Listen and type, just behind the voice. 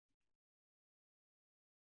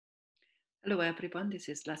Hello everyone, this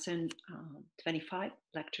is lesson 25,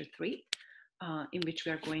 lecture 3, in which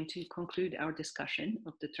we are going to conclude our discussion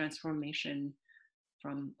of the transformation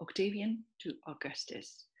from Octavian to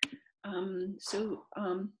Augustus.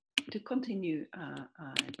 To continue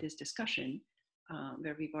this discussion,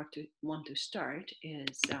 where we want to start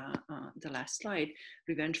is the last slide,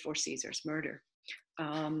 revenge for Caesar's murder.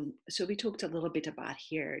 So we talked a little bit about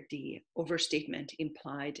here the overstatement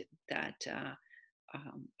implied that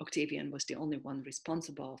Octavian was the only one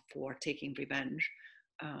responsible for taking revenge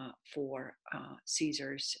for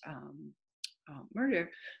Caesar's murder,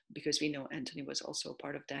 because we know Antony was also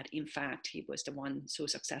part of that. In fact, he was the one so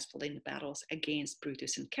successful in the battles against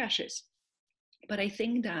Brutus and Cassius. But I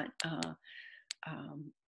think that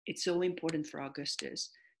it's so important for Augustus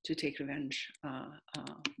to take revenge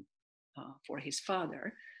for his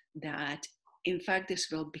father that in fact,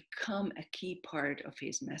 this will become a key part of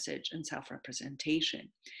his message and self-representation.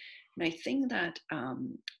 And I think that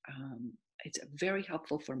it's very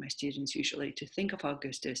helpful for my students usually to think of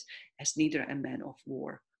Augustus as neither a man of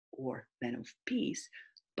war or man of peace,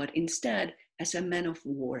 but instead as a man of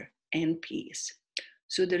war and peace.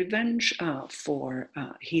 So the revenge for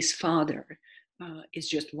his father is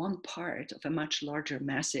just one part of a much larger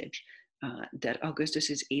message that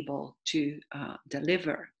Augustus is able to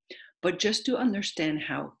deliver. But just to understand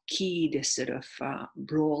how key this sort of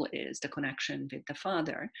role is, the connection with the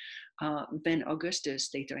father, when Augustus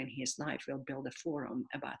later in his life will build a forum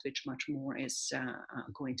about which much more is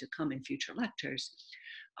going to come in future lectures,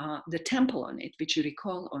 the temple on it, which you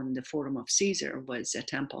recall on the Forum of Caesar was a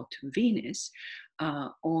temple to Venus,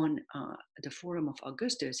 on the Forum of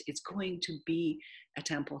Augustus, it's going to be a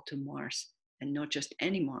temple to Mars. And not just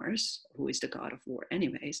any Mars, who is the god of war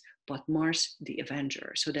anyways, but Mars the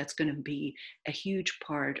Avenger. So that's going to be a huge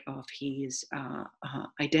part of his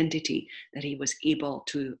identity, that he was able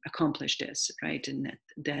to accomplish this, right? And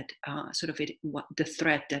that sort of what the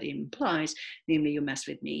threat that it implies, namely you mess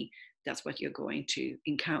with me, that's what you're going to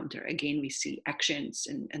encounter. Again, we see actions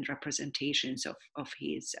and representations of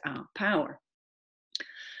his power.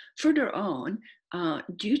 Further on,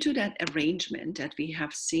 due to that arrangement that we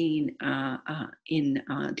have seen in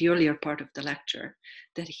the earlier part of the lecture,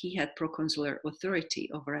 that he had proconsular authority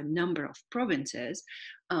over a number of provinces,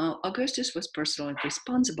 Augustus was personally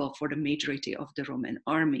responsible for the majority of the Roman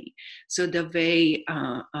army. So the way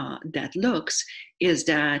that looks is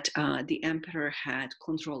that the emperor had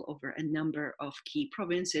control over a number of key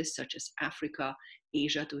provinces, such as Africa,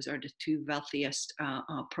 Asia. Those are the two wealthiest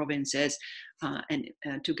provinces, and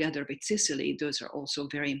together with Sicily, those are also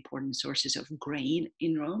very important sources of grain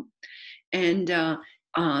in Rome. And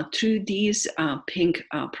through these pink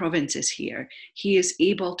provinces here, he is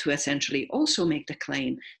able to essentially also make the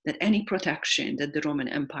claim that any protection that the Roman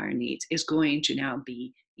Empire needs is going to now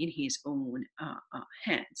be in his own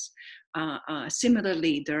hands.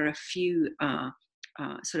 Similarly, there are a few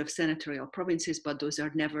sort of senatorial provinces, but those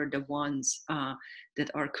are never the ones that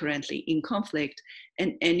are currently in conflict.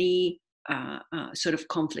 And any sort of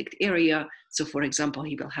conflict area, so for example,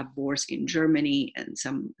 he will have wars in Germany and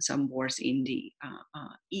some wars in the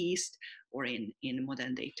east or in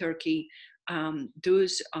modern day Turkey. All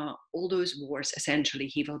those wars, essentially,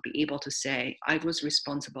 he will be able to say, I was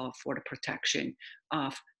responsible for the protection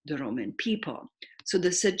of the Roman people. So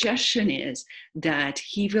the suggestion is that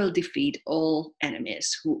he will defeat all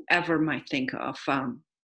enemies, whoever might think of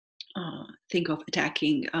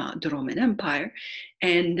attacking the Roman Empire,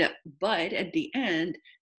 but at the end,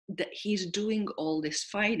 that he's doing all this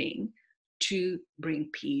fighting to bring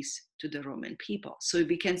peace to the Roman people. So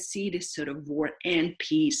we can see this sort of war and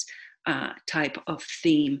peace type of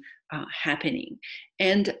theme happening.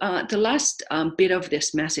 And the last bit of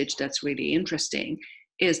this message that's really interesting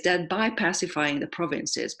is that by pacifying the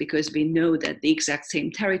provinces, because we know that the exact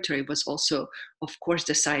same territory was also, of course,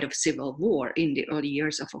 the site of civil war in the early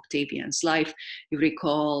years of Octavian's life. You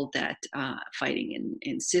recall that fighting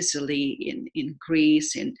in Sicily, in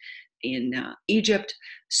Greece, in Egypt.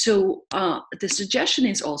 So the suggestion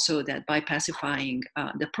is also that by pacifying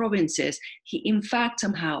the provinces, he in fact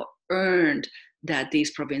somehow earned that these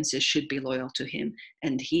provinces should be loyal to him,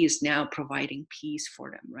 and he is now providing peace for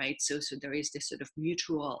them, right? So there is this sort of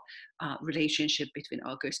mutual relationship between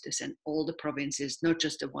Augustus and all the provinces, not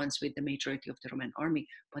just the ones with the majority of the Roman army,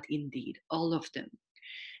 but indeed all of them.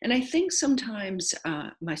 And I think sometimes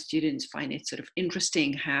my students find it sort of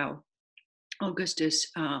interesting how Augustus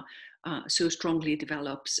so strongly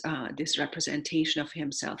develops this representation of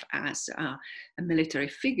himself as a military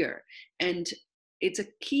figure. And it's a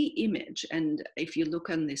key image. And if you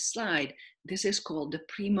look on this slide, this is called the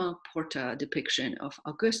Prima Porta depiction of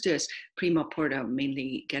Augustus. Prima Porta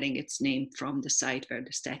mainly getting its name from the site where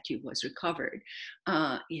the statue was recovered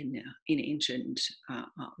in ancient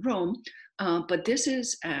Rome. But this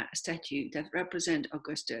is a statue that represents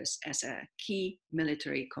Augustus as a key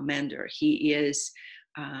military commander. He is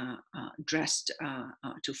dressed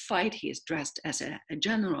to fight. He is dressed as a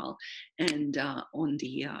general, and on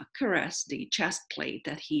the cuirass, the chest plate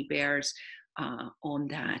that he bears on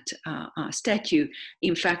that statue,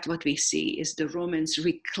 in fact, what we see is the Romans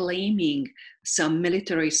reclaiming some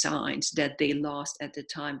military signs that they lost at the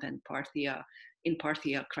time when Parthia,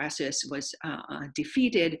 Crassus was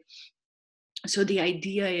defeated. So the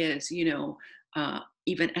idea is,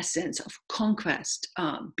 even a sense of conquest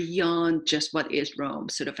beyond just what is Rome,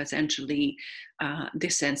 sort of essentially the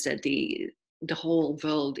sense that the whole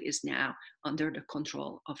world is now under the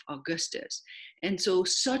control of Augustus. And so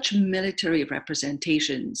such military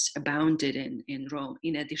representations abounded in Rome,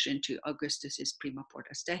 in addition to Augustus's Prima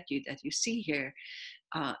Porta statue that you see here.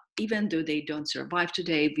 Even though they don't survive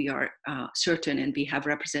today, we are certain, and we have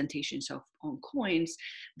representations of on coins,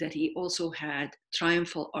 that he also had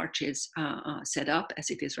triumphal arches set up, as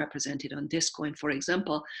it is represented on this coin, for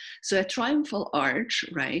example. So a triumphal arch,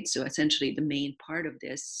 right? So essentially the main part of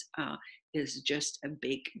this is just a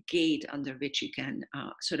big gate under which you can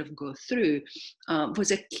sort of go through,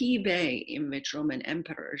 was a key way in which Roman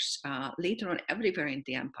emperors, later on everywhere in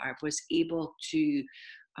the empire, was able to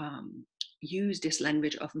use this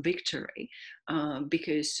language of victory,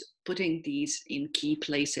 because putting these in key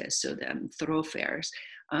places, so the thoroughfares,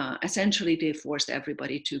 essentially they forced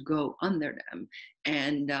everybody to go under them.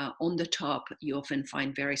 And on the top, you often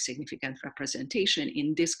find very significant representation.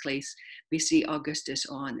 In this case, we see Augustus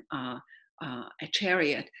on a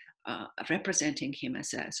chariot, representing him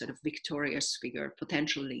as a sort of victorious figure,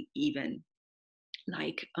 potentially even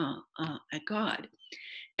like a god.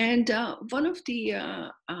 And one of the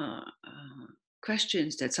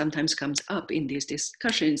questions that sometimes comes up in these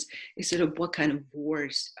discussions is sort of what kind of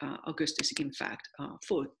wars Augustus in fact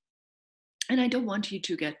fought. And I don't want you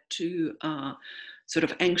to get too sort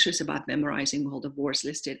of anxious about memorizing all the wars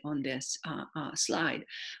listed on this slide.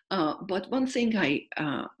 But one thing I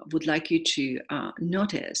would like you to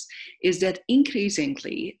notice is that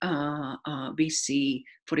increasingly we see,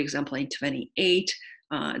 for example, in 28,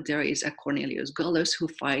 there is a Cornelius Gallus who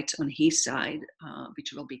fights on his side,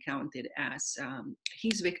 which will be counted as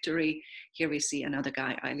his victory. Here we see another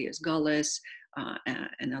guy, Aelius Gallus,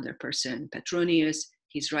 another person, Petronius.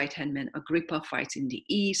 His right-hand man, Agrippa, fights in the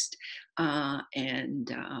east,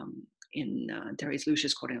 and there is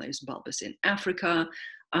Lucius Cornelius Balbus in Africa.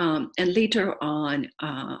 And later on,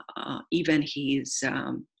 even his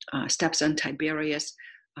stepson Tiberius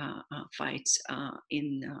fights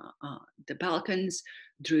in the Balkans.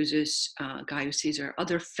 Drusus, Gaius Caesar,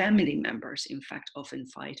 other family members, in fact, often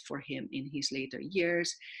fight for him in his later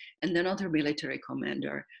years. And another military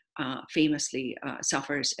commander famously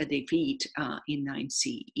suffers a defeat in 9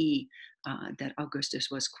 CE that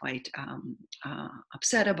Augustus was quite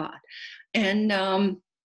upset about. And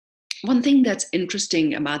one thing that's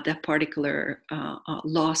interesting about that particular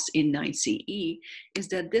loss in 9 CE is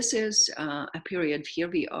that this is a period, here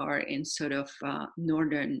we are in sort of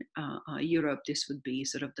Northern Europe. This would be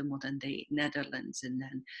sort of the modern day Netherlands and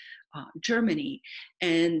then Germany.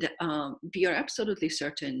 And we are absolutely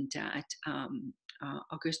certain that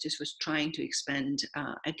Augustus was trying to expand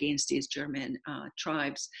against these German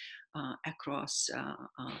tribes across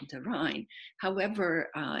the Rhine. However,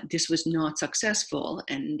 this was not successful,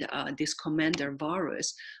 and this commander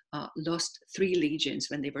Varus lost 3 legions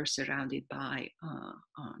when they were surrounded by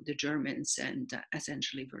the Germans and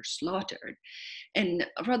essentially were slaughtered. And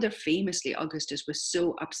rather famously, Augustus was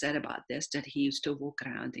so upset about this that he used to walk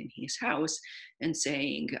around in his house and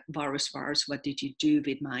saying, "Varus, Varus, what did you do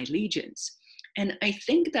with my legions?" And I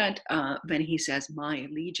think that when he says "my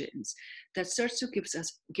legions," that starts to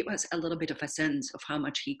give us a little bit of a sense of how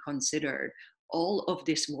much he considered all of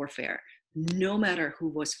this warfare, no matter who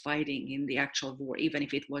was fighting in the actual war, even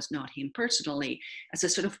if it was not him personally, as a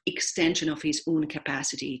sort of extension of his own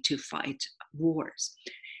capacity to fight wars.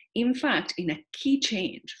 In fact, in a key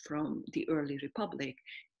change from the early Republic,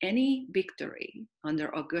 any victory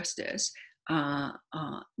under Augustus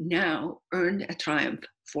now earned a triumph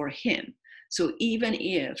for him. So even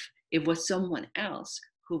if it was someone else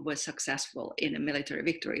who was successful in a military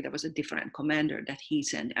victory, there was a different commander that he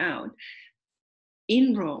sent out.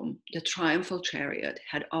 In Rome, the triumphal chariot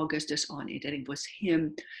had Augustus on it, and it was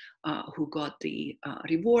him who got the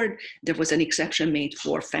reward. There was an exception made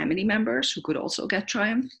for family members who could also get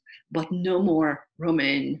triumph, but no more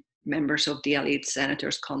Roman members of the elite,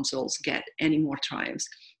 senators, consuls, get any more triumphs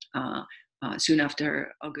soon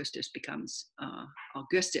after Augustus becomes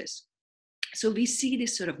Augustus. So we see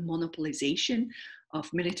this sort of monopolization of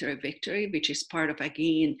military victory, which is part of,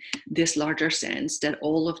 again, this larger sense that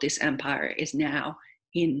all of this empire is now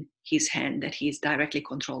in his hand, that he is directly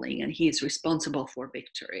controlling, and he is responsible for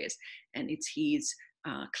victories, and it's his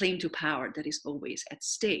claim to power that is always at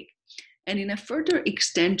stake. And in a further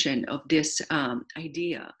extension of this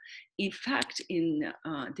idea, in fact, in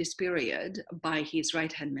this period, by his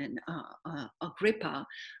right-hand man, Agrippa,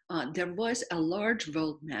 there was a large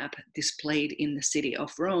world map displayed in the city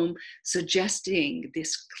of Rome, suggesting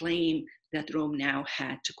this claim that Rome now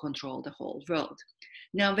had to control the whole world.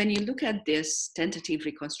 Now, when you look at this tentative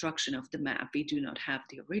reconstruction of the map, we do not have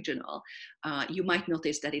the original. You might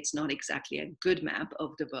notice that it's not exactly a good map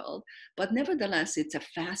of the world, but nevertheless, it's a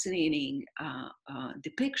fascinating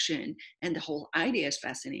depiction, and the whole idea is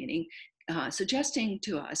fascinating, suggesting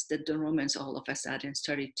to us that the Romans all of a sudden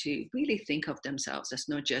started to really think of themselves as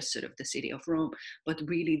not just sort of the city of Rome, but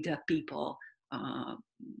really the people,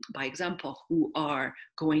 by example, who are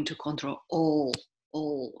going to control all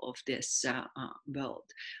of this world.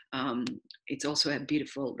 It's also a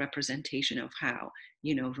beautiful representation of how,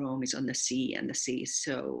 Rome is on the sea, and the sea is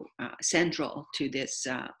so central to this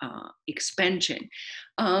expansion.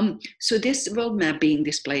 So this world map being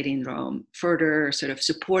displayed in Rome further sort of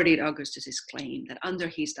supported Augustus's claim that under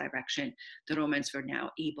his direction, the Romans were now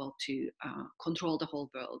able to control the whole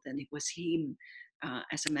world, and it was him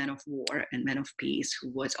as a man of war and man of peace who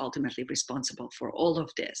was ultimately responsible for all of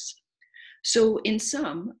this. So in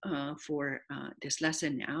sum, for this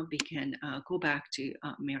lesson now, we can go back to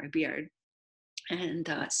Mary Beard and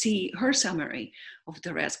see her summary of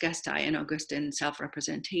the res gestae and Augustan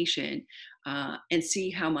self-representation, and see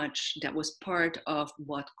how much that was part of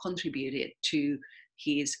what contributed to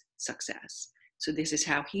his success. So this is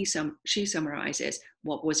how she summarizes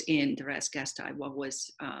what was in the res gestae, what was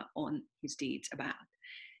on his deeds about.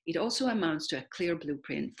 It also amounts to a clear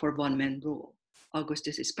blueprint for one-man rule.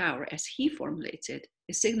 Augustus's power, as he formulates it,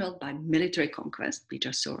 is signaled by military conquest, we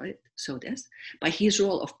just saw this, by his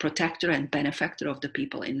role of protector and benefactor of the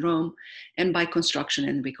people in Rome, and by construction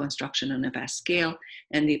and reconstruction on a vast scale,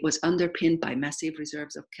 and it was underpinned by massive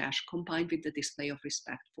reserves of cash combined with the display of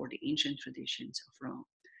respect for the ancient traditions of Rome.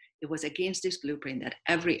 It was against this blueprint that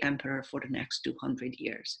every emperor for the next 200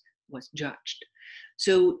 years was judged.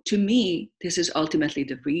 So to me, this is ultimately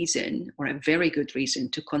the reason, or a very good reason,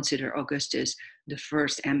 to consider Augustus the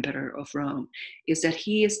first emperor of Rome, is that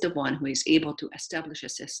he is the one who is able to establish a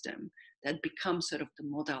system that becomes sort of the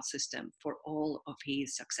model system for all of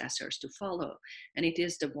his successors to follow. And it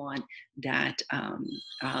is the one that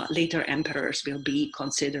later emperors will be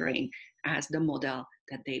considering as the model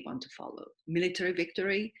that they want to follow. Military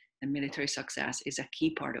victory and military success is a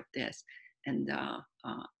key part of this. And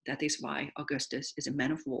that is why Augustus is a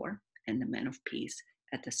man of war and a man of peace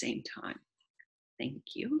at the same time. Thank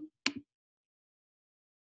you.